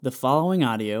The following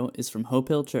audio is from Hope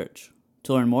Hill Church.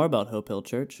 To learn more about Hope Hill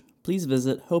Church, please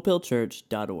visit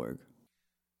hopehillchurch.org.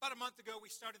 About a month ago, we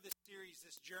started this series,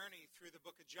 this journey through the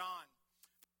book of John.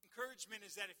 Encouragement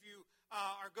is that if you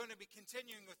are going to be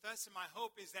continuing with us, and my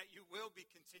hope is that you will be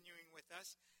continuing with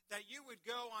us, that you would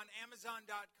go on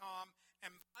Amazon.com and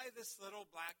buy this little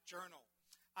black journal.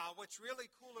 What's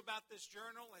really cool about this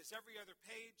journal is every other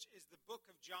page is the book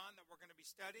of John that we're going to be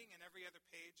studying, and every other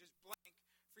page is blank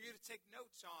for you to take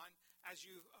notes on as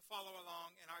you follow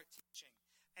along in our teaching.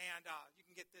 And you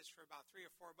can get this for about $3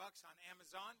 or $4 on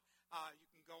Amazon. You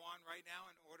can go on right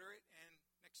now and order it, and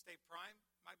Next Day Prime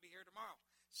might be here tomorrow.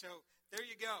 So there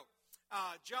you go.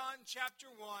 John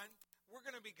chapter 1, we're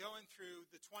going to be going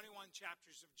through the 21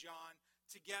 chapters of John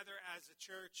together as a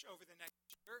church over the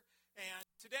next year. And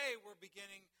today we're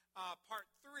beginning part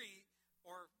 3,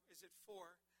 or is it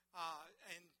 4,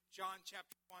 in John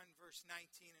chapter 1, verse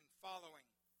 19 and following.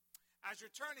 As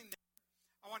you're turning there,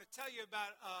 I want to tell you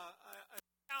about an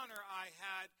encounter I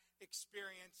had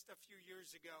experienced a few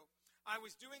years ago. I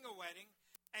was doing a wedding,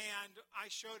 and I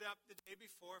showed up the day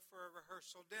before for a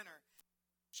rehearsal dinner.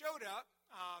 Showed up,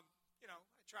 I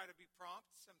try to be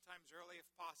prompt, sometimes early if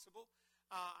possible.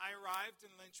 I arrived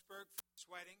in Lynchburg for this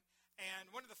wedding,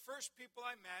 and one of the first people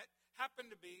I met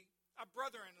happened to be a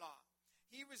brother-in-law.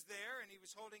 He was there, and he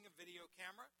was holding a video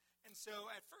camera. And so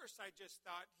at first I just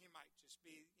thought he might just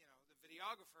be, the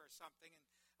videographer or something. And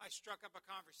I struck up a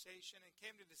conversation and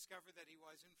came to discover that he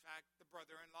was, in fact, the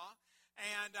brother-in-law.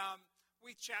 And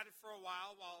we chatted for a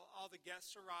while all the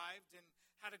guests arrived and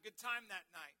had a good time that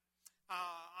night.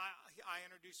 I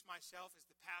introduced myself as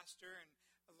the pastor and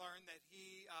learned that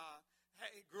he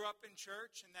grew up in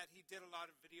church and that he did a lot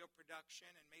of video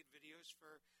production and made videos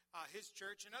for his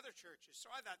church and other churches. So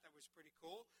I thought that was pretty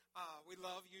cool. We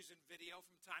love using video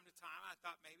from time to time. I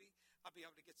thought maybe I'll be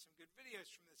able to get some good videos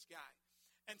from this guy.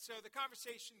 And so the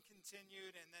conversation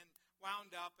continued and then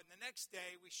wound up. And the next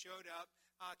day we showed up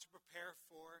to prepare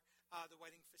for the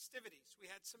wedding festivities. We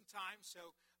had some time,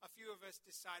 so a few of us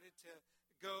decided to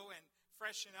go and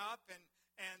freshen up.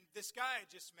 And this guy I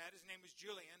just met, his name was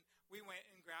Julian, we went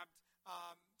and grabbed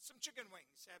some chicken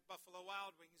wings at Buffalo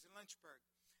Wild Wings in Lynchburg.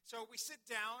 So we sit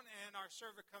down, and our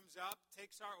server comes up,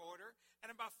 takes our order, and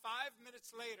about 5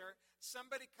 minutes later,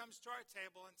 somebody comes to our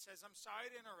table and says, "I'm sorry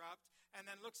to interrupt," and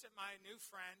then looks at my new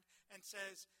friend and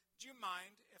says, "Do you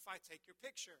mind if I take your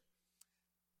picture?"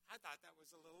 I thought that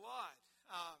was a little odd,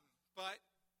 but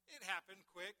it happened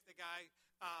quick. The guy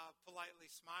politely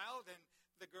smiled, and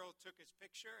the girl took his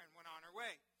picture and went on her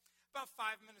way. About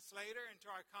 5 minutes later, into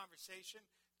our conversation,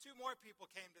 2 more people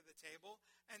came to the table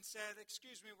and said,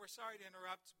 "Excuse me, we're sorry to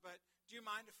interrupt, but do you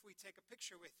mind if we take a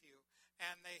picture with you?"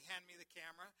 And they hand me the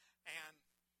camera, and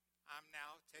I'm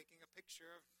now taking a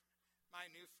picture of my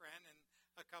new friend and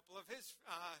a couple of his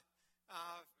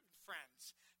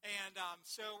friends. And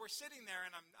so we're sitting there,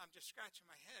 and I'm just scratching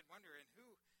my head, wondering,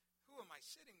 who am I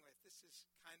sitting with? This is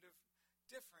kind of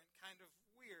different, kind of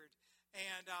weird.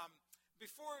 And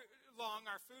before long,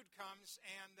 our food comes,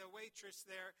 and the waitress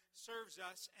there serves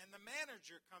us, and the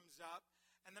manager comes up,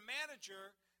 and the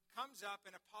manager comes up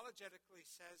and apologetically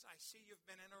says, "I see you've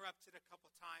been interrupted a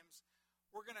couple times.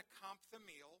 We're going to comp the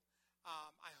meal.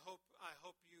 I hope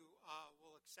you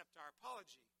will accept our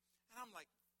apology." And I'm like,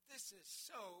 this is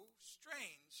so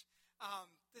strange.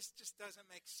 This just doesn't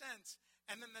make sense.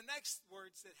 And then the next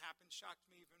words that happened shocked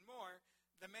me even more.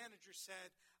 The manager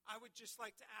said, "I would just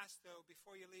like to ask, though,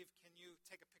 before you leave, can you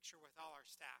take a picture with all our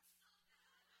staff?"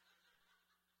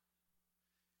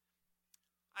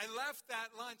 I left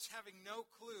that lunch having no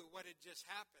clue what had just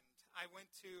happened. I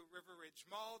went to River Ridge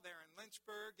Mall there in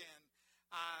Lynchburg, and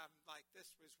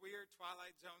this was weird,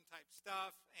 Twilight Zone type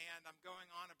stuff, and I'm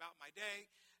going on about my day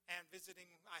and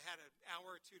visiting. I had an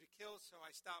hour or 2 to kill, so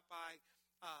I stopped by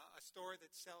a store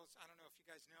that sells, I don't know if you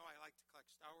guys know, I like to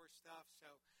collect Star Wars stuff,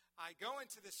 so I go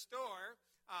into the store,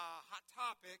 Hot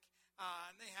Topic,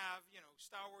 and they have,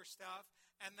 Star Wars stuff.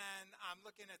 And then I'm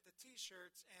looking at the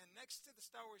T-shirts, and next to the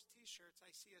Star Wars T-shirts,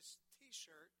 I see a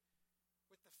T-shirt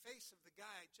with the face of the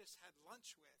guy I just had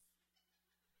lunch with.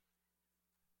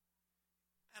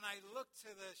 And I looked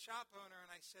to the shop owner, and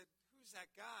I said, "Who's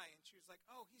that guy?" And she was like,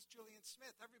 "Oh, he's Julian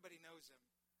Smith. Everybody knows him,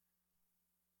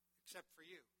 except for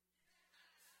you."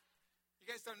 You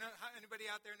guys don't know? Anybody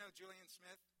out there know Julian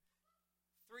Smith?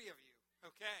 3 of you.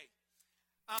 Okay.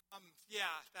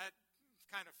 That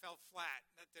kind of fell flat.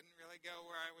 That didn't really go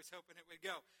where I was hoping it would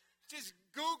go. Just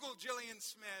Google Julian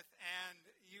Smith, and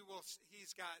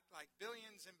he's got like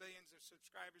billions and billions of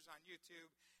subscribers on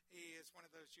YouTube. He is one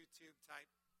of those YouTube type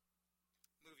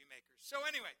movie makers. So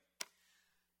anyway,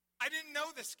 I didn't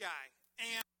know this guy.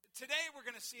 And today we're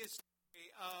going to see a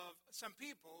of some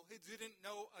people who didn't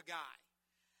know a guy.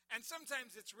 And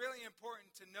sometimes it's really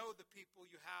important to know the people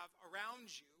you have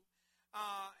around you.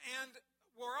 And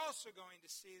we're also going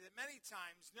to see that many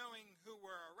times knowing who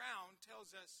we're around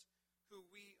tells us who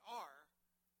we are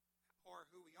or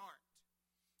who we aren't.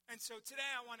 And so today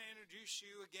I want to introduce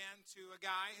you again to a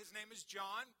guy. His name is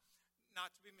John,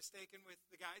 not to be mistaken with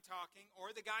the guy talking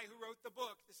or the guy who wrote the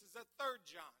book. This is the third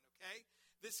John, okay?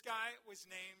 This guy was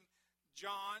named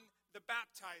John the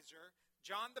Baptizer,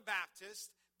 John the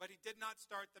Baptist, but he did not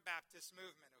start the Baptist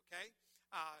movement, okay?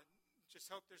 Just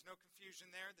hope there's no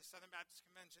confusion there. The Southern Baptist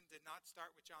Convention did not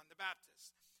start with John the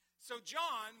Baptist. So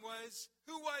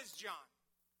who was John?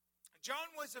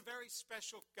 John was a very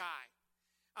special guy.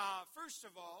 First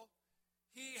of all,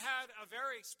 he had a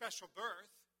very special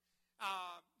birth.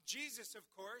 Jesus, of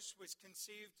course, was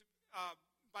conceived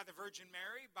by the Virgin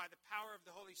Mary, by the power of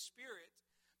the Holy Spirit.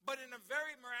 But in a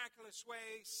very miraculous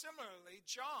way, similarly,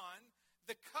 John,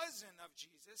 the cousin of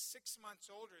Jesus, 6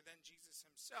 months older than Jesus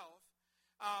himself,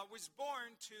 was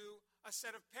born to a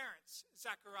set of parents,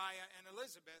 Zechariah and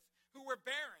Elizabeth, who were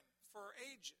barren for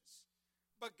ages.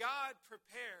 But God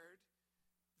prepared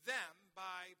them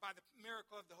by the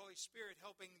miracle of the Holy Spirit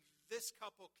helping this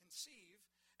couple conceive.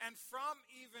 And from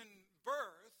even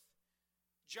birth,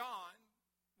 John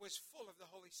was full of the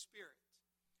Holy Spirit.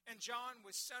 And John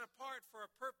was set apart for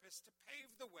a purpose to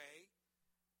pave the way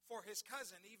for his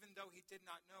cousin, even though he did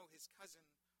not know his cousin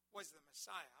was the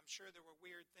Messiah. I'm sure there were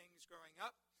weird things growing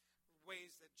up,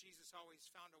 ways that Jesus always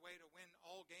found a way to win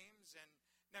all games and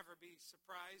never be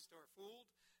surprised or fooled.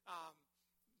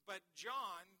 But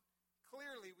John,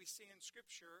 clearly we see in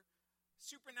Scripture,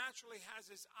 supernaturally has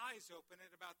his eyes open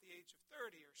at about the age of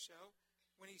 30 or so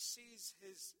when he sees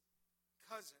his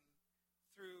cousin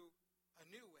through a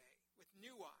new way, with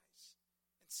new eyes,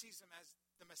 and sees him as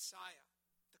the Messiah,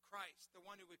 the Christ, the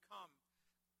one who would come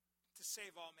to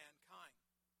save all mankind.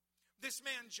 This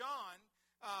man, John,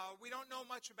 we don't know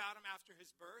much about him after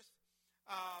his birth,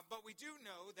 but we do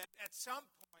know that at some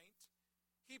point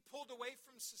he pulled away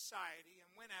from society and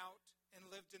went out and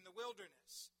lived in the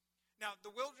wilderness. Now,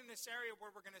 the wilderness area where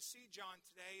we're going to see John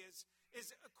today is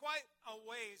quite a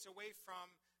ways away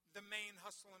from the main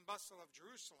hustle and bustle of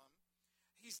Jerusalem.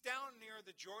 He's down near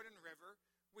the Jordan River,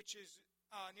 which is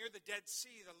near the Dead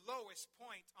Sea, the lowest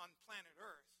point on planet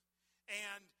Earth.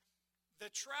 And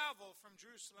the travel from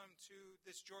Jerusalem to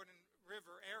this Jordan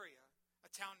River area, a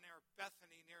town near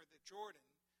Bethany near the Jordan,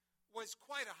 was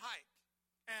quite a hike.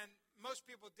 And most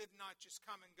people did not just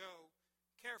come and go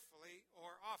carefully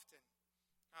or often.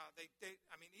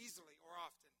 Easily or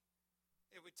often.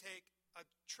 It would take a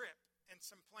trip and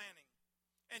some planning.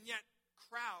 And yet,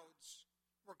 crowds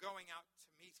were going out to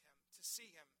meet him, to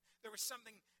see him. There was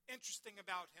something interesting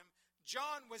about him.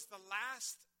 John was the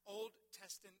last Old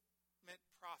Testament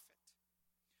prophet.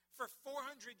 For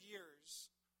 400 years,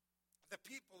 the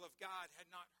people of God had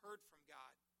not heard from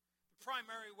God. The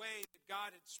primary way that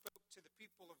God had spoke to the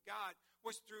people of God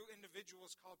was through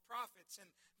individuals called prophets. And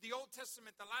the Old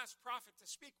Testament, the last prophet to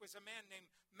speak was a man named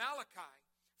Malachi,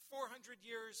 400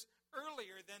 years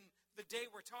earlier than the day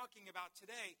we're talking about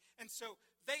today. And so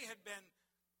they had been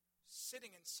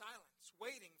sitting in silence,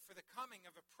 waiting for the coming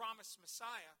of a promised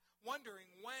Messiah,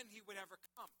 wondering when he would ever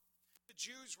come. The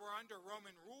Jews were under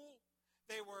Roman rule.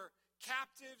 They were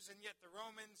captives, and yet the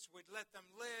Romans would let them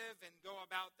live and go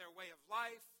about their way of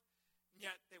life. And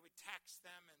yet they would tax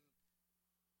them, and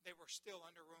they were still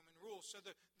under Roman rule. So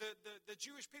the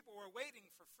Jewish people were waiting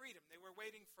for freedom. They were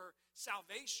waiting for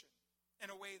salvation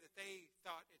in a way that they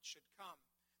thought it should come.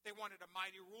 They wanted a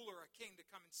mighty ruler, a king, to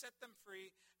come and set them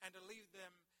free and to lead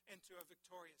them into a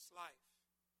victorious life.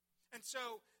 And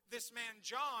so this man,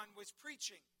 John, was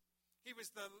preaching. He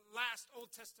was the last Old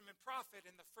Testament prophet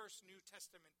and the first New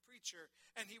Testament preacher.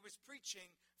 And he was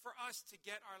preaching for us to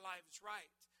get our lives right.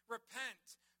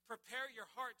 Repent. Prepare your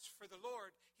hearts for the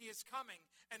Lord. He is coming.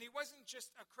 And he wasn't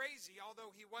just a crazy,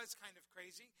 although he was kind of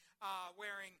crazy,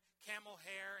 wearing camel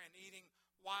hair and eating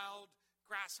wild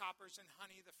grasshoppers and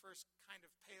honey, the first kind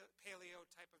of paleo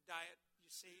type of diet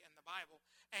you see in the Bible.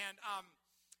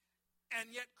 And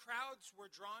yet crowds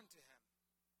were drawn to him.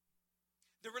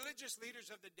 The religious leaders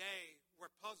of the day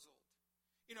were puzzled.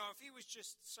 You know, if he was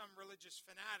just some religious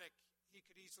fanatic, he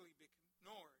could easily be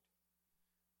ignored.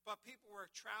 But people were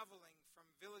traveling from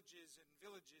villages and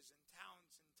villages and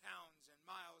towns and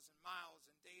miles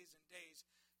and days,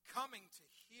 coming to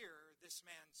hear this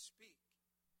man speak.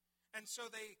 And so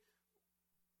they,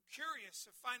 curious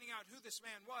of finding out who this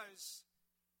man was,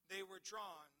 they were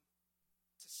drawn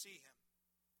to see him.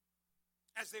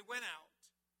 As they went out,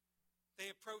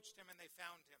 they approached him and they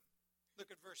found him.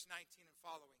 Look at verse 19 and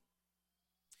following.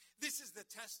 This is the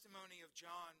testimony of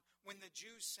John when the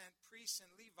Jews sent priests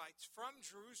and Levites from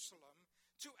Jerusalem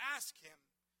to ask him,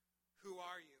 "Who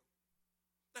are you?"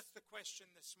 That's the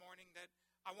question this morning that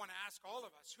I want to ask all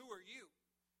of us. Who are you?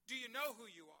 Do you know who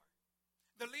you are?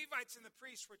 The Levites and the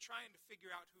priests were trying to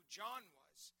figure out who John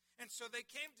was. And so they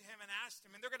came to him and asked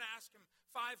him, and they're going to ask him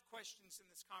 5 questions in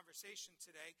this conversation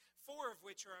today, 4 of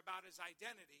which are about his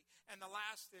identity, and the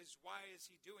last is, why is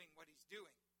he doing what he's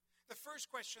doing? The first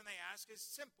question they ask is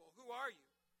simple: who are you?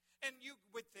 And you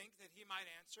would think that he might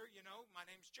answer, my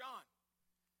name's John.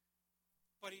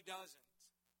 But he doesn't.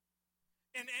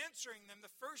 In answering them, the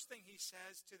first thing he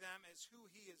says to them is who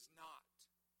he is not.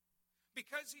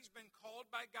 Because he's been called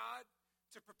by God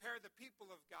to prepare the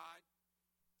people of God,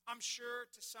 I'm sure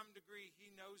to some degree he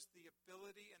knows the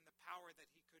ability and the power that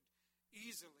he could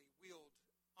easily wield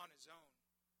on his own.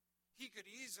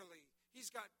 He's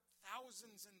got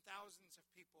thousands and thousands of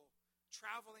people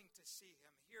traveling to see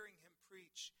him, hearing him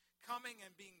preach, coming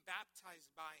and being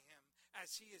baptized by him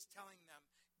as he is telling them,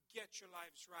 get your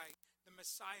lives right. The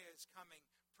Messiah is coming.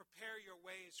 Prepare your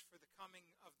ways for the coming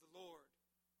of the Lord.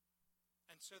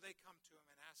 And so they come to him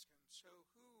and ask him, so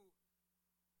who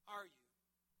are you?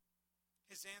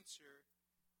 His answer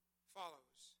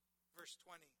follows. Verse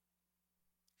 20.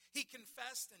 He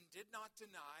confessed and did not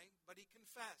deny, but he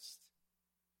confessed,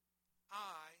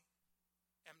 I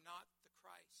am not the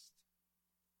Christ.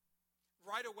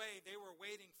 Right away, they were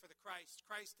waiting for the Christ.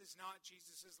 Christ is not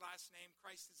Jesus' last name.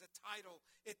 Christ is a title.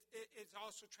 It's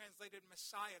also translated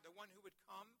Messiah, the one who would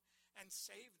come and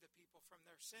save the people from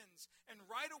their sins. And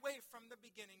right away from the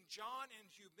beginning, John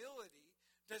in humility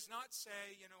does not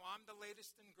say, I'm the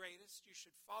latest and greatest, you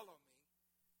should follow me.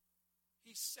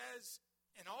 He says,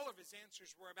 in all of his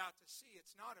answers we're about to see,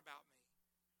 it's not about me.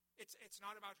 It's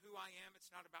not about who I am.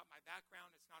 It's not about my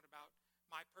background. It's not about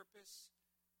my purpose.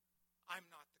 I'm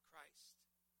not the Christ.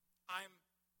 I'm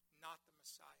not the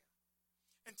Messiah.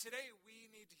 And today we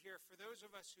need to hear, for those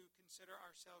of us who consider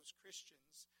ourselves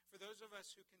Christians, for those of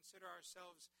us who consider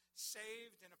ourselves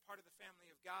saved and a part of the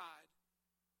family of God,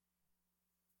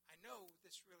 I know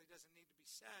this really doesn't need to be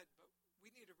said, but we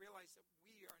need to realize that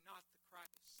we are not the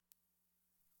Christ.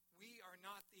 We are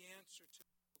not the answer to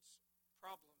those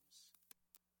problems.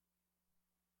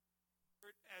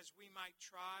 As we might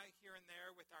try here and there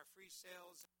with our free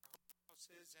sales, our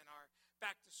houses, and our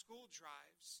back-to-school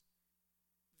drives,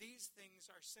 these things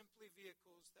are simply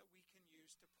vehicles that we can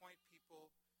use to point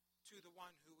people to the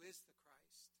one who is the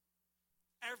Christ.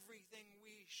 Everything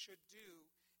we should do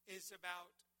is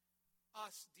about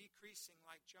us decreasing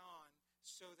like John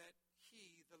so that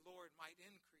he, the Lord, might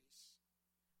increase.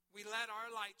 We let our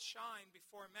light shine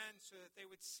before men so that they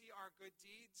would see our good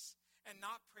deeds and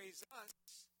not praise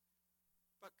us,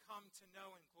 but come to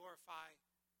know and glorify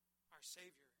our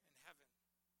Savior in heaven.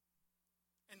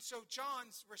 And so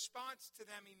John's response to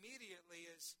them immediately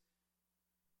is,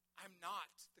 I'm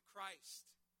not the Christ.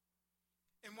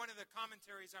 In one of the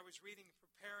commentaries I was reading,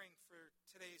 preparing for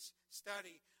today's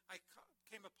study, I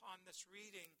came upon this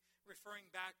reading referring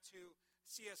back to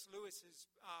C.S. Lewis's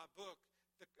book,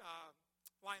 The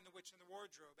Lion, the Witch, and the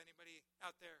Wardrobe. Anybody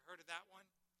out there heard of that one?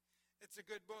 It's a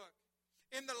good book.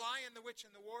 In The Lion, the Witch,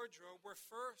 and the Wardrobe, we're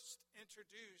first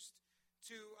introduced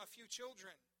to a few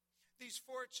children. These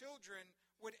 4 children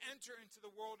would enter into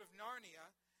the world of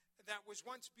Narnia that was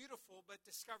once beautiful, but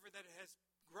discover that it has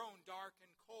grown dark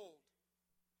and cold.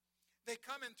 They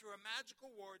come in through a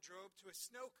magical wardrobe to a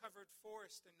snow-covered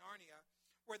forest in Narnia,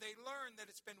 where they learn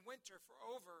that it's been winter for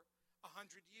over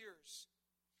 100 years.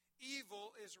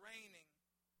 Evil is reigning.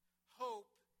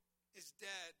 Hope is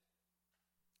dead.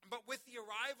 But with the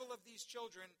arrival of these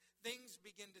children, things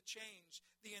begin to change.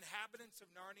 The inhabitants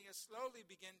of Narnia slowly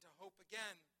begin to hope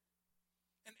again.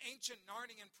 An ancient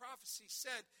Narnian prophecy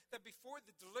said that before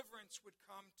the deliverance would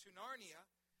come to Narnia,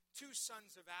 2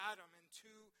 sons of Adam and 2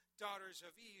 daughters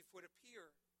of Eve would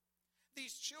appear.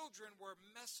 These children were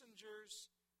messengers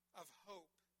of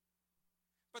hope.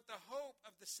 But the hope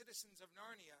of the citizens of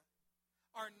Narnia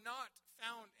are not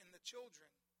found in the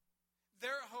children.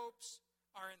 Their hopes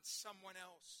are in someone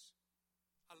else,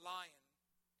 a lion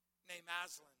named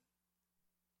Aslan.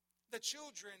 The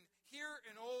children hear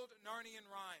an old Narnian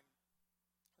rhyme.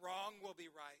 Wrong will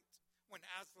be right when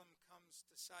Aslan comes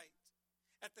to sight.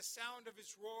 At the sound of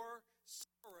his roar,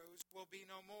 sorrows will be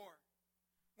no more.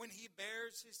 When he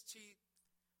bares his teeth,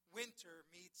 winter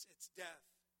meets its death.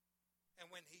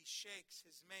 And when he shakes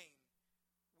his mane,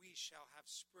 we shall have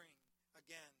spring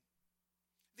again.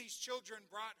 These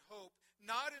children brought hope,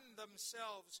 not in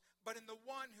themselves, but in the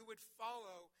one who would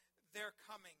follow their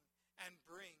coming and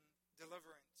bring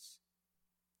deliverance.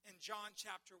 In John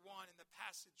chapter 1, in the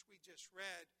passage we just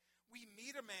read, we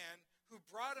meet a man who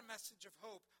brought a message of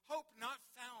hope. Hope not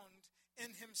found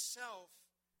in himself,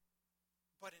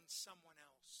 but in someone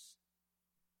else.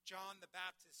 John the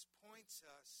Baptist points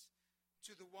us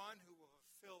to the one who will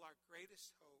fulfill our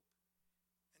greatest hope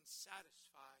and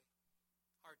satisfy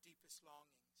our deepest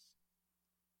longings.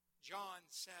 John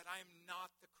said, I am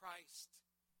not the Christ.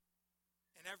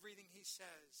 And everything he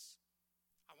says,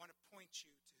 I want to point you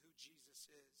to who Jesus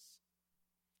is.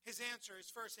 His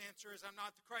first answer is, I'm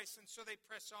not the Christ. And so they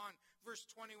press on. Verse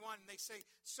 21, they say,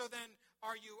 so then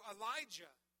are you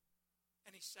Elijah?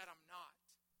 And he said, I'm not.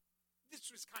 This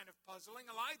was kind of puzzling.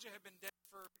 Elijah had been dead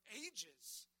for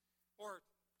ages, or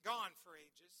gone for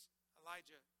ages.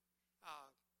 Elijah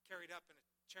carried up in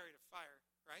a chariot of fire,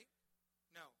 right?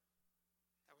 No,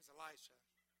 that was Elisha.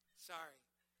 Sorry.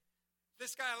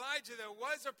 This guy Elijah, though,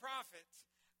 was a prophet,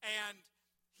 and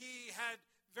he had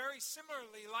very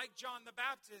similarly, like John the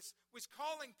Baptist, was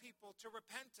calling people to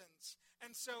repentance.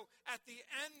 And so at the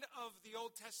end of the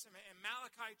Old Testament, in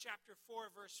Malachi chapter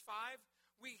 4, verse 5,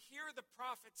 we hear the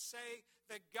prophets say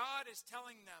that God is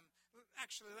telling them,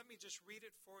 actually, let me just read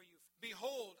it for you.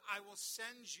 Behold, I will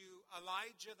send you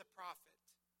Elijah the prophet.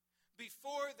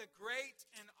 Before the great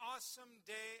and awesome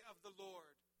day of the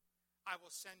Lord, I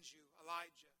will send you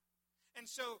Elijah. And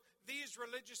so these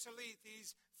religious elite,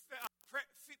 these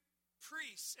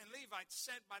priests and Levites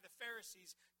sent by the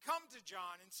Pharisees, come to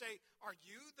John and say, are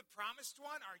you the promised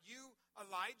one? Are you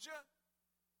Elijah?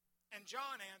 And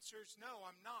John answers, no,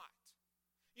 I'm not.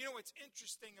 You know what's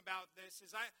interesting about this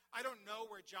is I don't know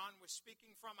where John was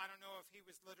speaking from. I don't know if he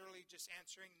was literally just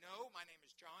answering, no, my name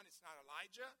is John, it's not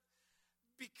Elijah.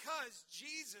 Because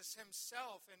Jesus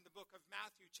himself in the book of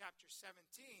Matthew chapter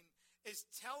 17 is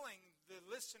telling the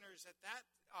listeners in that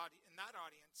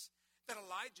audience that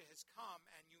Elijah has come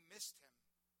and you missed him,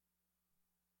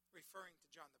 referring to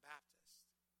John the Baptist.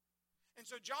 And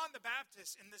so John the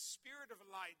Baptist, in the spirit of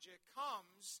Elijah,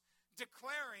 comes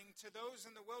declaring to those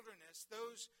in the wilderness,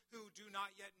 those who do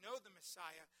not yet know the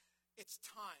Messiah, it's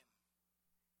time.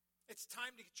 It's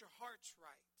time to get your hearts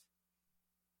right.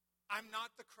 I'm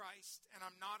not the Christ and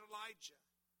I'm not Elijah.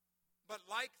 But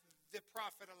like the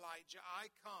prophet Elijah, I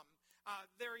come.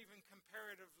 They're even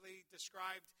comparatively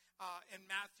described in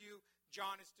Matthew.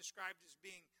 John is described as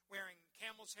wearing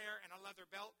camel's hair and a leather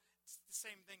belt. It's the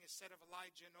same thing as said of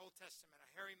Elijah in the Old Testament,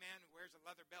 a hairy man who wears a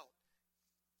leather belt.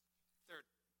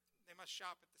 They must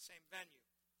shop at the same venue.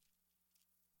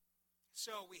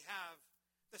 So we have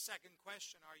the second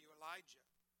question, are you Elijah?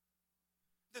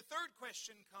 The third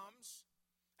question comes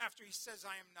after he says,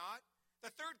 I am not.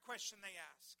 The third question they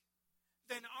ask,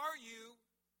 then are you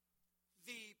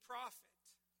the prophet?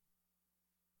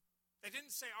 They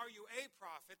didn't say, are you a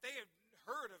prophet? They had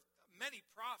heard of many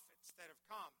prophets that have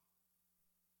come.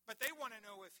 But they want to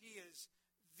know if he is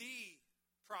the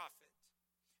prophet.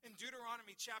 In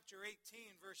Deuteronomy chapter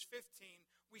 18, verse 15,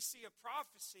 we see a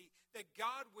prophecy that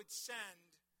God would send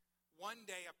one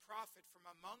day a prophet from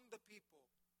among the people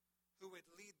who would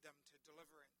lead them to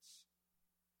deliverance.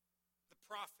 The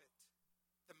prophet,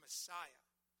 the Messiah,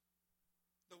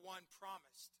 the one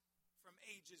promised from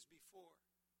ages before.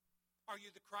 Are you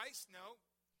the Christ? No.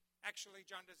 Actually,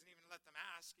 John doesn't even let them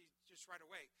ask. He just right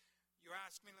away, you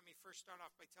ask me, let me first start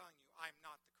off by telling you, I am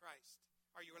not the Christ.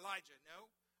 Are you Elijah?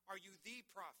 No. Are you the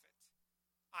prophet?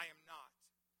 I am not.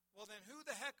 Well, then who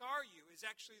the heck are you is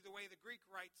actually the way the Greek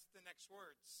writes the next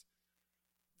words.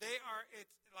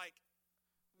 It's like,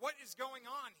 what is going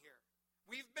on here?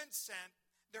 We've been sent.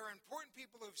 There are important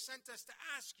people who have sent us to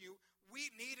ask you. We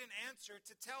need an answer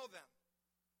to tell them.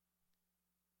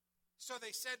 So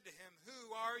they said to him,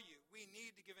 who are you? We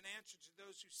need to give an answer to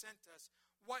those who sent us.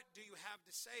 What do you have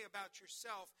to say about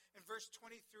yourself? In verse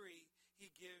 23, he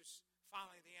gives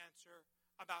finally the answer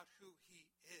about who he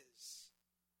is.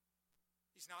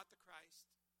 He's not the Christ.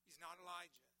 He's not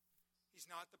Elijah. He's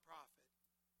not the prophet.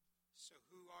 So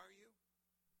who are you?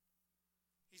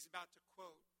 He's about to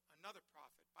quote another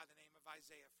prophet by the name of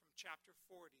Isaiah from chapter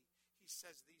 40. He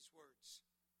says these words,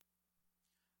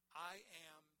 I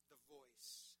am the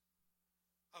voice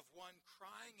of one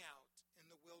crying out in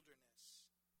the wilderness,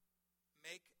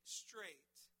 make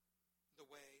straight the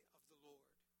way of the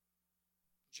Lord,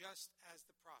 just as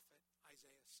the prophet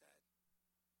Isaiah said.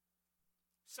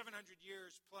 700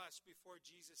 years plus before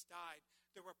Jesus died,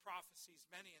 there were prophecies,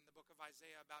 many in the book of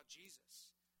Isaiah, about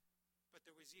Jesus. But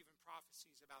there was even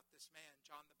prophecies about this man,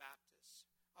 John the Baptist,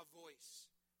 a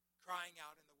voice crying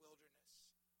out in the wilderness.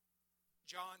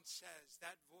 John says,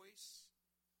 that voice,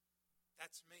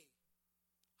 that's me.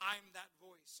 I'm that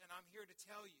voice, and I'm here to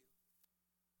tell you,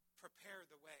 prepare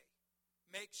the way.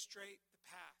 Make straight the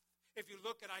path. If you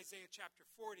look at Isaiah chapter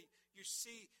 40, you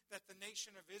see that the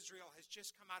nation of Israel has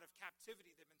just come out of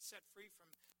captivity. They've been set free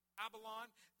from Babylon.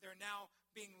 They're now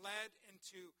being led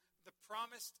into the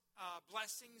promised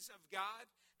blessings of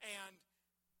God. And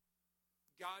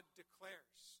God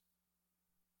declares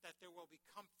that there will be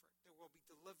comfort, there will be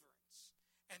deliverance.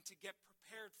 And to get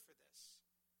prepared for this,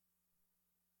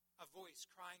 a voice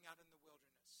crying out in the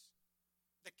wilderness,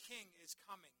 the King is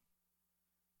coming.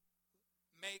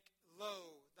 Make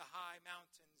low the high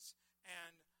mountains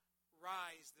and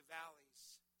rise the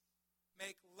valleys.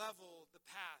 Make level the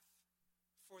path,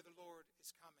 for the Lord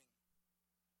is coming.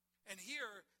 And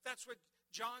here, that's what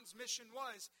John's mission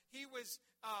was. He was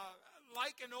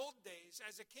like in old days,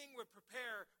 as a king would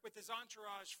prepare with his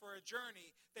entourage for a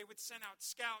journey, they would send out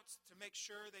scouts to make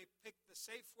sure they picked the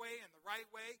safe way and the right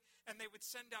way, and they would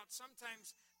send out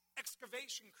sometimes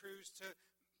excavation crews to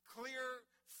clear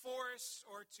forests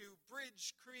or to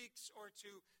bridge creeks or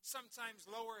to sometimes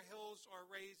lower hills or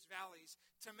raised valleys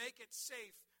to make it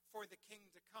safe for the king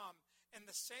to come. In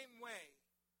the same way,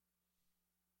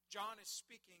 John is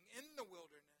speaking in the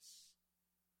wilderness,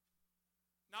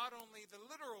 not only the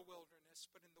literal wilderness,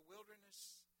 but in the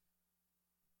wilderness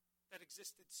that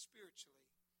existed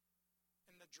spiritually,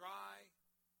 in the dry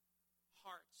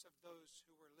hearts of those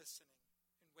who were listening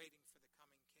and waiting for the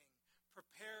coming king.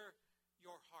 Prepare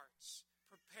your hearts.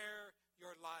 Prepare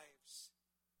your lives.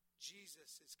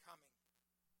 Jesus is coming.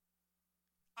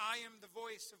 I am the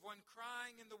voice of one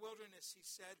crying in the wilderness, he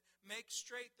said. Make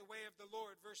straight the way of the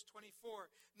Lord. Verse 24.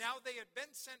 Now they had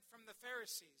been sent from the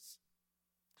Pharisees.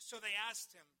 So they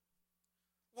asked him,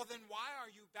 well then why are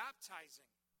you baptizing?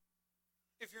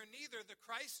 If you're neither the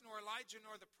Christ nor Elijah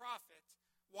nor the prophet,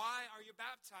 why are you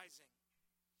baptizing?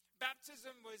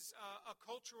 Baptism was a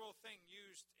cultural thing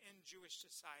used in Jewish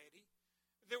society.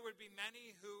 There would be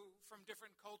many who, from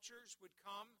different cultures, would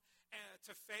come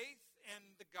to faith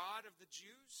in the God of the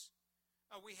Jews.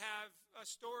 We have a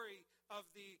story of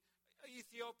the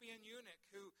Ethiopian eunuch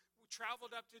who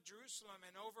traveled up to Jerusalem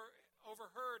and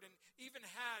overheard and even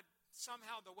had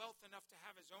somehow the wealth enough to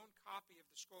have his own copy of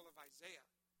the scroll of Isaiah.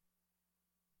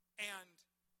 And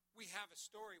we have a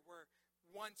story where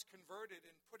once converted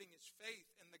and putting his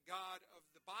faith in the God of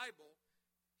the Bible,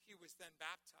 he was then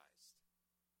baptized.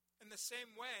 In the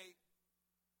same way,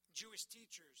 Jewish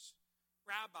teachers,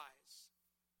 rabbis,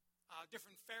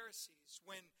 different Pharisees,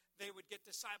 when they would get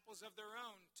disciples of their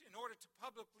own, in order to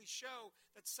publicly show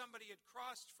that somebody had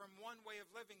crossed from one way of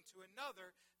living to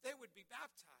another, they would be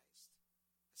baptized.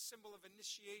 A symbol of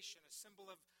initiation, a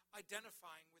symbol of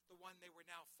identifying with the one they were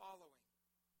now following.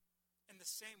 In the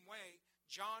same way,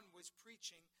 John was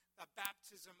preaching a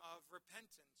baptism of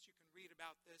repentance. You can read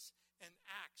about this in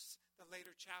Acts, the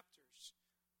later chapters,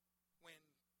 when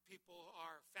people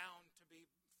are found to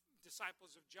be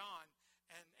disciples of John,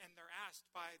 and they're asked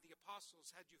by the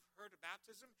apostles, had you heard of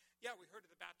baptism? Yeah, we heard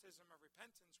of the baptism of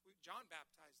repentance. John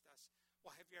baptized us.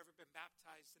 Well, have you ever been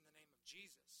baptized in the name of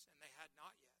Jesus? And they had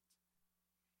not yet.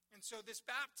 And so this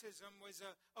baptism was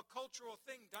a cultural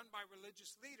thing done by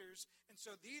religious leaders. And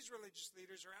so these religious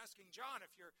leaders are asking John,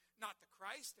 if you're not the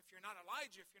Christ, if you're not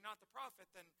Elijah, if you're not the prophet,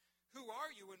 then who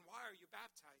are you and why are you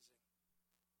baptizing?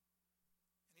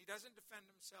 And he doesn't defend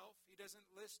himself. He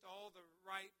doesn't list all the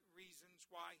right reasons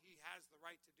why he has the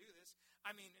right to do this.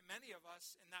 I mean, many of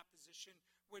us in that position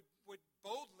would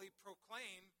boldly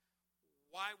proclaim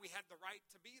why we had the right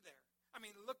to be there. I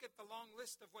mean, look at the long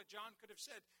list of what John could have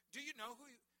said. Do you know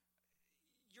who...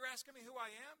 You're asking me who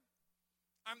I am?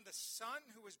 I'm the son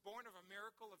who was born of a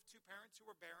miracle of two parents who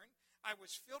were barren. I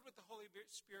was filled with the Holy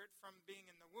Spirit from being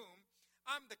in the womb.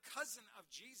 I'm the cousin of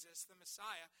Jesus, the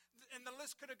Messiah. And the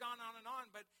list could have gone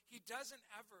on, but he doesn't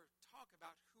ever talk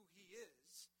about who he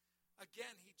is.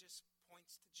 Again, he just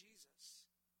points to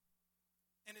Jesus.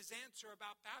 In his answer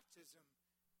about baptism,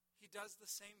 he does the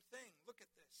same thing. Look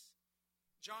at this.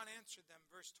 John answered them,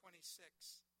 verse 26.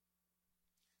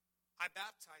 I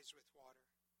baptize with water.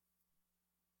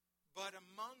 But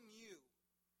among you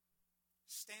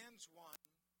stands one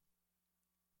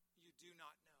you do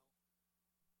not know.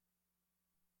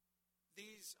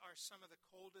 These are some of the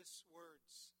coldest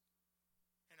words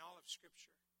in all of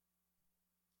Scripture.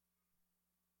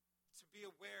 To be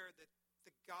aware that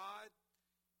the God,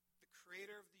 the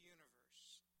creator of the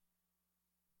universe,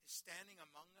 is standing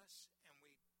among us and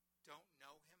we don't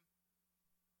know him.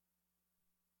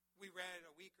 We read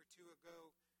a week or two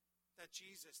ago that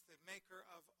Jesus, the maker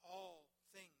of all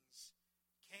things,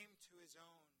 came to his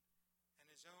own, and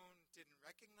his own didn't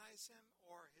recognize him,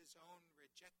 or his own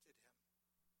rejected him.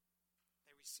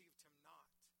 They received him not.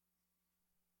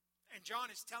 And John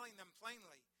is telling them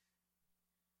plainly,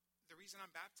 The reason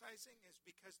I'm baptizing is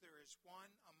because there is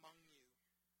one among you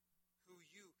who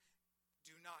you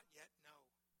do not yet know.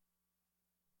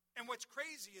 And what's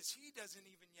crazy is he doesn't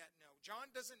even yet know.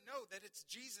 John doesn't know that it's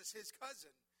Jesus, his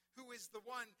cousin, who is the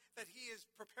one that he is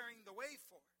preparing the way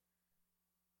for.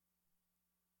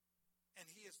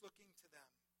 And he is looking to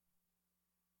them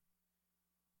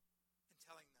and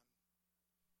telling them,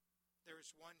 there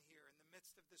is one here in the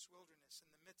midst of this wilderness,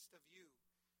 in the midst of you,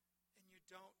 and you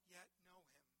don't yet know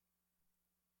him.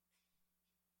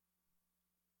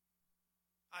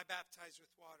 I baptize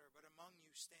with water, but among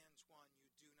you stands one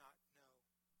you do not know.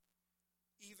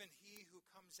 Even he who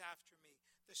comes after me,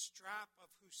 the strap of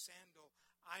whose sandal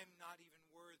I am not even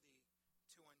worthy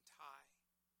to untie.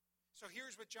 So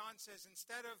here's what John says.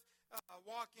 Instead of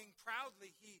walking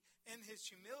proudly, he, in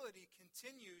his humility,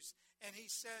 continues, and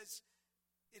he says,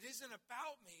 it isn't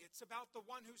about me. It's about the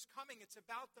one who's coming. It's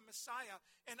about the Messiah.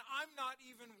 And I'm not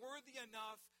even worthy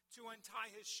enough to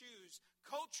untie his shoes.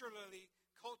 Culturally,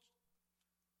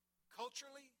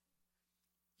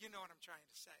 you know what I'm trying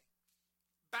to say.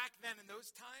 Back then in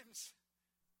those times,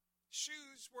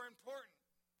 shoes were important,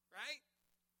 right?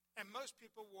 And most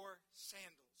people wore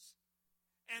sandals.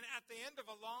 And at the end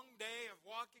of a long day of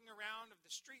walking around of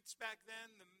the streets back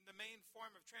then, the main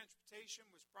form of transportation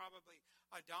was probably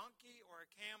a donkey or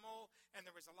a camel, and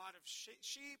there was a lot of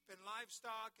sheep and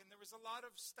livestock, and there was a lot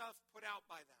of stuff put out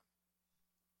by them.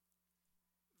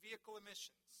 Vehicle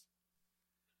emissions.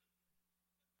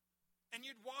 And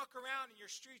you'd walk around in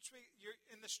your streets,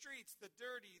 the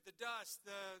dirty, the dust,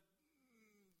 the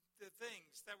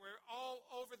things that were all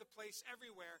over the place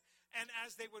everywhere. And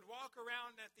as they would walk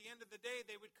around at the end of the day,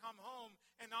 they would come home,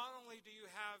 and not only do you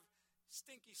have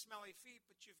stinky, smelly feet,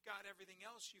 but you've got everything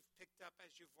else you've picked up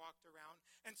as you've walked around.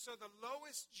 And so the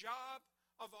lowest job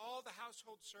of all the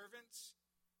household servants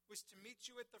was to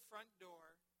meet you at the front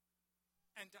door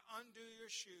and to undo your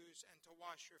shoes and to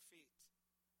wash your feet.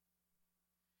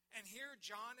 And here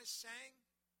John is saying,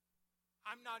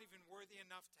 I'm not even worthy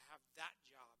enough to have that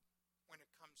job when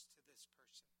it comes to this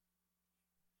person.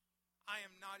 I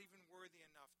am not even worthy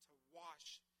enough to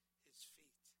wash his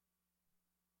feet.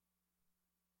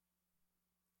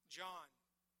 John,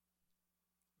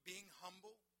 being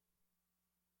humble,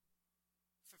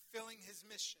 fulfilling his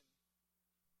mission,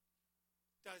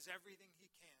 does everything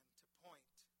he can to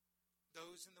point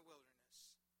those in the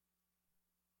wilderness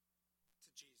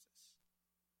to Jesus.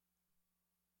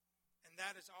 And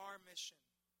that is our mission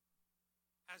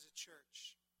as a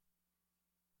church.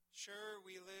 Sure,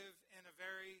 we live in a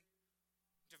very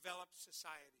developed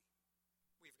society.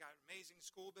 We've got amazing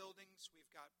school buildings.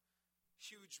 We've got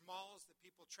huge malls that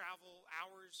people travel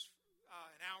hours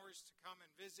and hours to come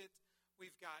and visit.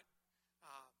 We've got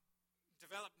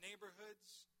developed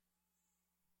neighborhoods.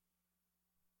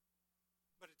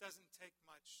 But it doesn't take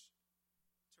much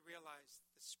to realize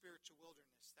the spiritual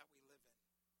wilderness that we live in.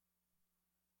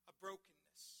 A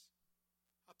brokenness,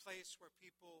 a place where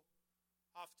people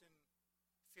often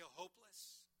feel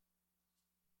hopeless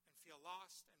and feel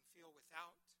lost and feel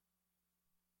without.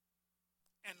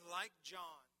 And like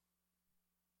John,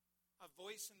 a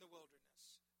voice in the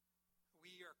wilderness,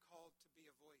 we are called to be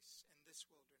a voice in this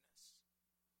wilderness.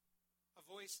 A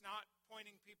voice not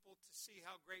pointing people to see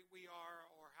how great we are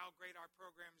or how great our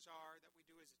programs are that we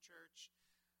do as a church,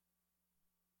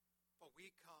 but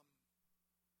we come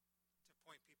to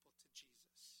point people to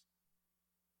Jesus.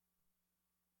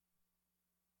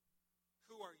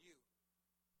 Who are you?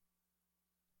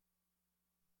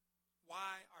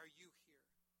 Why are you here?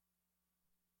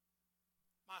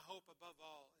 My hope above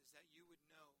all is that you would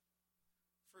know,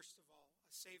 first of all,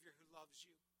 a Savior who loves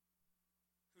you,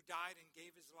 who died and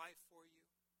gave his life for you.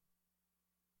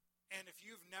 And if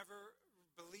you've never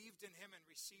believed in him and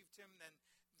received him, then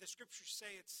the scriptures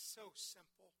say it's so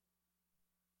simple.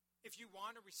 If you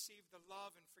want to receive the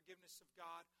love and forgiveness of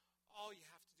God, all you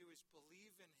have to do is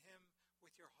believe in him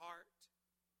with your heart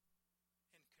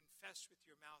and confess with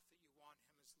your mouth that you want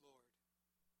him as Lord.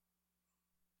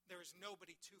 There is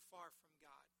nobody too far from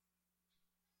God.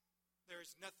 There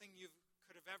is nothing you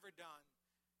could have ever done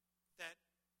that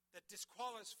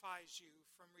disqualifies you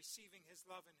from receiving his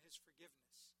love and his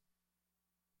forgiveness.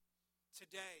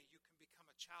 Today, you can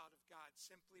become a child of God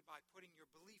simply by putting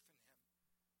your belief in him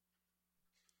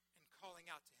and calling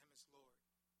out to him as Lord.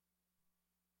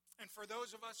 And for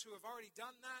those of us who have already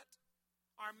done that,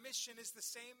 our mission is the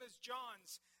same as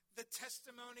John's. The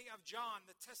testimony of John,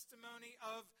 the testimony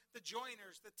of the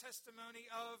Joiners, the testimony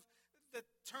of the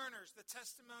Turners, the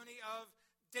testimony of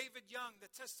David Young,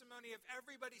 the testimony of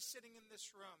everybody sitting in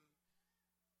this room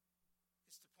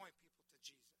is to point people to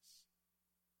Jesus.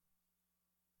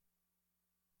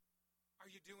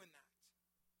 Are you doing that?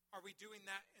 Are we doing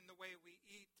that in the way we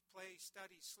eat, play,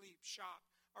 study, sleep, shop?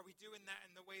 Are we doing that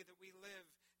in the way that we live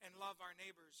and love our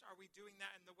neighbors? Are we doing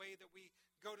that in the way that we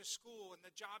go to school and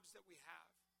the jobs that we have?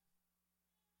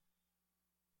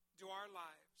 Do our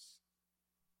lives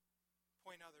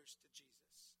point others to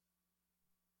Jesus?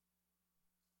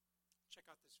 Check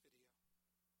out this video.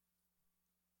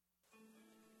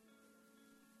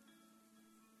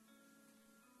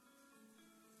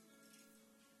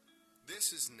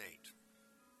 This is Nate.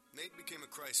 Nate became a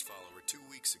Christ follower 2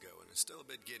 weeks ago and is still a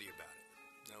bit giddy about it,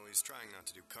 though he's trying not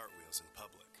to do cartwheels in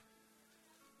public.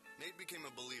 Nate became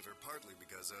a believer partly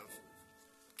because of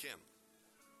Kim.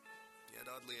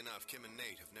 Yet oddly enough, Kim and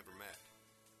Nate have never met.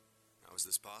 How is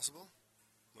this possible?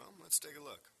 Well, let's take a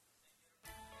look.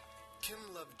 Kim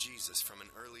loved Jesus from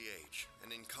an early age,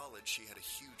 and in college she had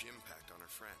a huge impact on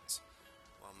her friends.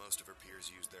 While most of her peers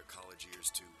used their college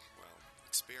years to, well,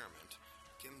 experiment,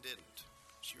 Kim didn't.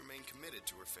 She remained committed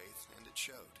to her faith, and it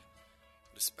showed.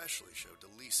 It especially showed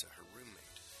to Lisa, her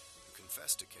roommate, who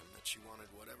confessed to Kim that she wanted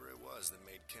whatever it was that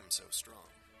made Kim so strong.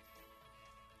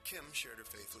 Kim shared her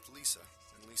faith with Lisa,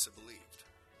 and Lisa believed.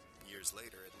 Years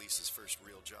later, at Lisa's first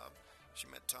real job, she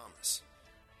met Thomas.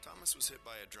 Thomas was hit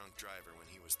by a drunk driver when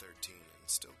he was 13 and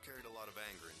still carried a lot of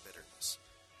anger and bitterness.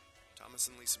 Thomas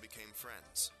and Lisa became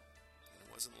friends, and it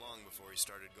wasn't long before he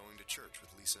started going to church with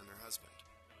Lisa and her husband.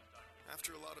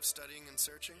 After a lot of studying and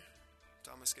searching,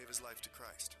 Thomas gave his life to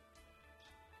Christ.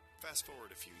 Fast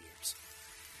forward a few years.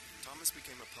 Thomas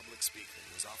became a public speaker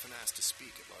and was often asked to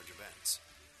speak at large events.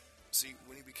 See,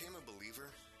 when he became a believer,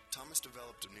 Thomas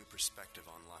developed a new perspective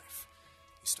on life.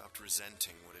 He stopped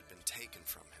resenting what had been taken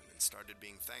from him and started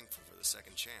being thankful for the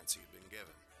second chance he had been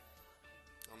given.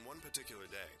 On one particular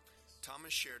day,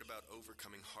 Thomas shared about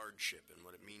overcoming hardship and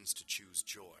what it means to choose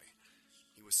joy.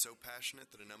 He was so passionate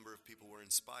that a number of people were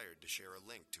inspired to share a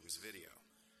link to his video.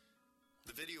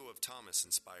 The video of Thomas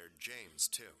inspired James,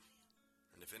 too.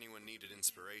 And if anyone needed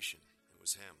inspiration, it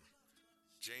was him.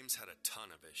 James had a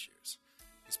ton of issues.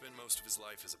 He spent most of his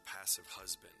life as a passive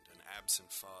husband, an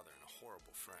absent father, and a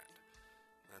horrible friend.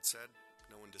 That said,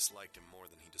 no one disliked him more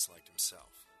than he disliked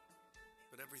himself.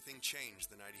 But everything changed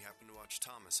the night he happened to watch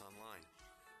Thomas online.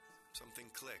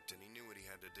 Something clicked, and he knew what he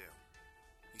had to do.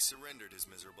 He surrendered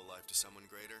his miserable life to someone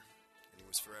greater, and he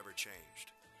was forever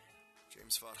changed.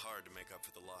 James fought hard to make up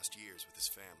for the lost years with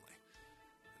his family,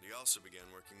 and he also began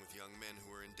working with young men who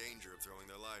were in danger of throwing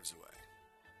their lives away.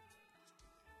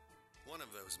 One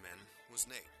of those men was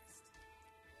Nate.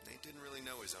 Nate didn't really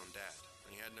know his own dad,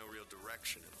 and he had no real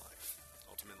direction in life,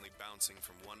 ultimately bouncing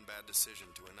from one bad decision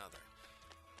to another.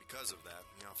 Because of that,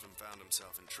 he often found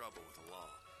himself in trouble with the law.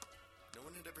 No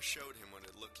one had ever showed him what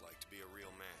it looked like to be a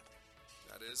real man.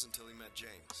 That is, until he met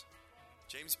James.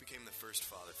 James became the first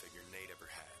father figure Nate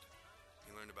ever had.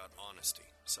 He learned about honesty,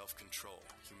 self-control,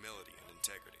 humility, and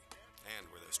integrity, and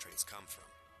where those traits come from.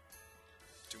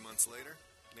 2 months later,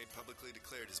 Nate publicly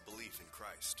declared his belief in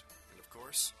Christ. And of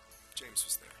course, James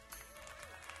was there.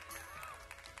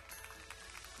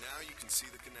 Now you can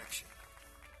see the connection.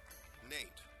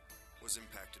 Nate was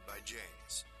impacted by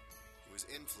James, who was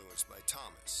influenced by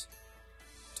Thomas.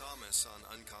 Thomas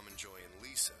on Uncommon Joy and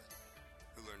Lisa,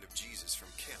 who learned of Jesus from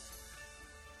Kim.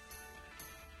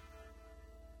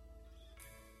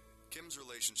 Kim's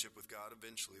relationship with God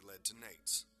eventually led to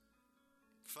Nate's.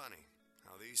 Funny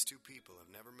how these two people have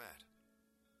never met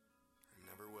and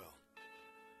never will.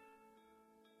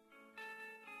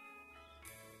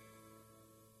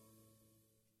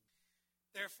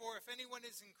 Therefore, if anyone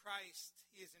is in Christ,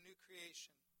 he is a new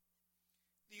creation.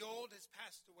 The old has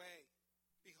passed away.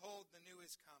 Behold, the new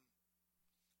has come.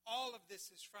 All of this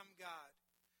is from God,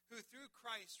 who through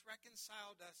Christ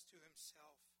reconciled us to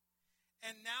himself,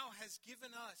 and now has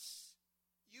given us,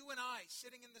 you and I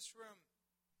sitting in this room,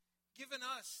 given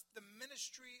us the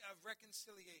ministry of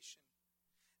reconciliation.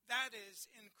 That is,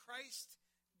 in Christ,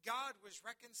 God was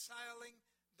reconciling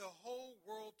the whole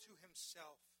world to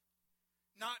himself,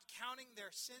 not counting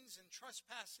their sins and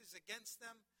trespasses against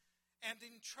them, and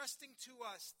entrusting to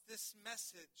us this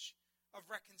message of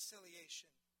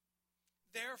reconciliation.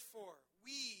 Therefore,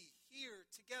 we here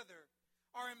together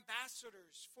are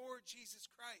ambassadors for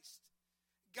Jesus Christ.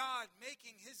 God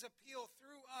making his appeal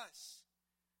through us.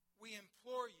 We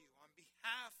implore you on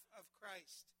behalf of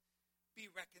Christ,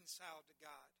 be reconciled to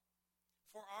God.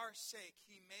 For our sake,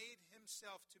 he made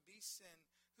himself to be sin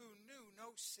who knew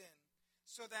no sin,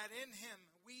 so that in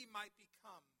him we might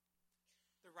become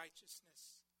the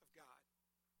righteousness of God.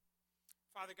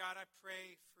 Father God, I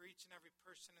pray for each and every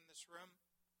person in this room.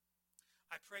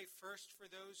 I pray first for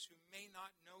those who may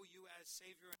not know you as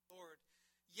Savior and Lord,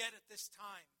 yet at this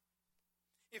time.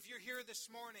 If you're here this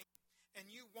morning and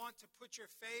you want to put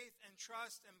your faith and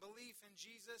trust and belief in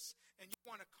Jesus, and you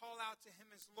want to call out to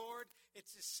him as Lord,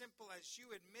 it's as simple as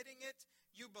you admitting it,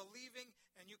 you believing,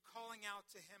 and you calling out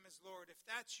to him as Lord. If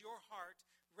that's your heart,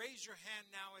 raise your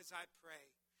hand now as I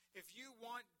pray. If you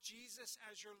want Jesus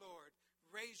as your Lord,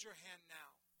 raise your hand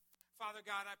now. Father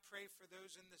God, I pray for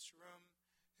those in this room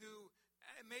who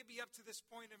maybe up to this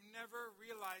point have never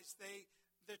realized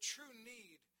the true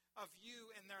need of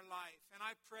you in their life. And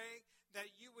I pray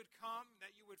that you would come,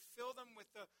 that you would fill them with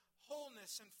the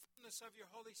wholeness and fullness of your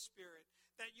Holy Spirit,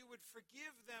 that you would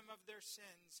forgive them of their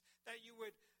sins, that you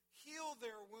would heal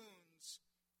their wounds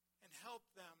and help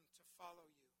them to follow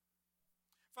you.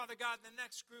 Father God, the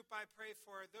next group I pray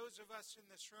for are those of us in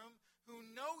this room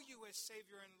who know you as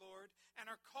Savior and Lord and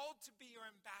are called to be your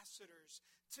ambassadors,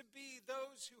 to be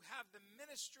those who have the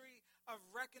ministry of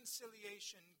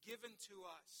reconciliation given to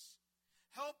us.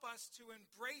 Help us to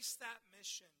embrace that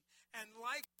mission. And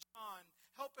like John,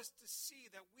 help us to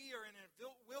see that we are in a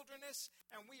wilderness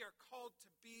and we are called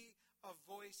to be a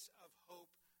voice of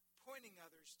hope, pointing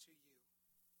others to you.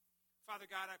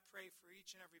 Father God, I pray for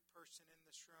each and every person in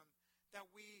this room that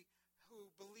we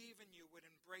who believe in you would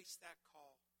embrace that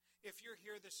call. If you're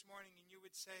here this morning and you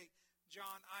would say,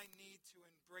 John, I need to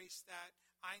embrace that.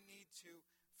 I need to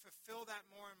fulfill that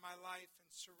more in my life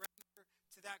and surrender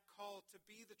to that call to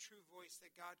be the true voice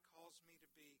that God calls me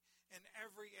to be in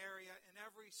every area, in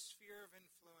every sphere of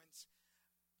influence.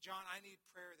 John, I need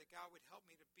prayer that God would help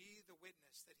me to be the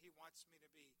witness that he wants me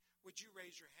to be. Would you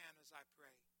raise your hand as I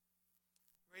pray?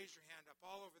 Raise your hand up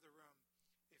all over the room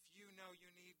if you know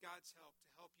you need God's help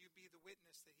to help you be the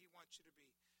witness that he wants you to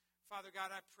be. Father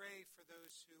God, I pray for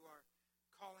those who are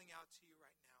calling out to you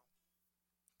right now.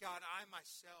 God, I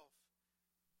myself,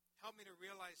 help me to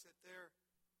realize that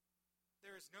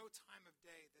there is no time of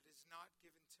day that is not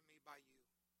given to me by you.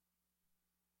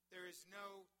 There is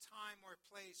no time or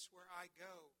place where I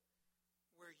go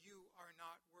where you are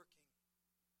not working.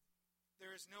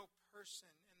 There is no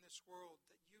person in this world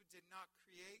that you did not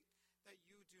create, that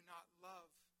you do not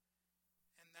love,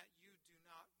 and that you do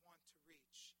not want to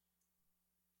reach.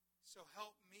 So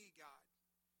help me, God,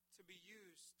 to be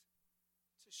used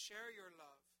to share your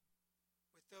love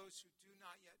with those who do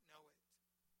not yet know it,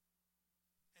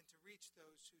 and to reach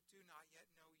those who do not yet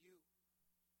know you.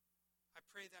 I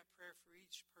pray that prayer for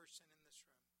each person in this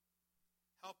room.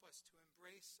 Help us to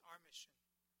embrace our mission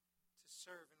to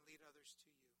serve and lead others to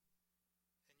you.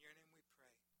 In your name we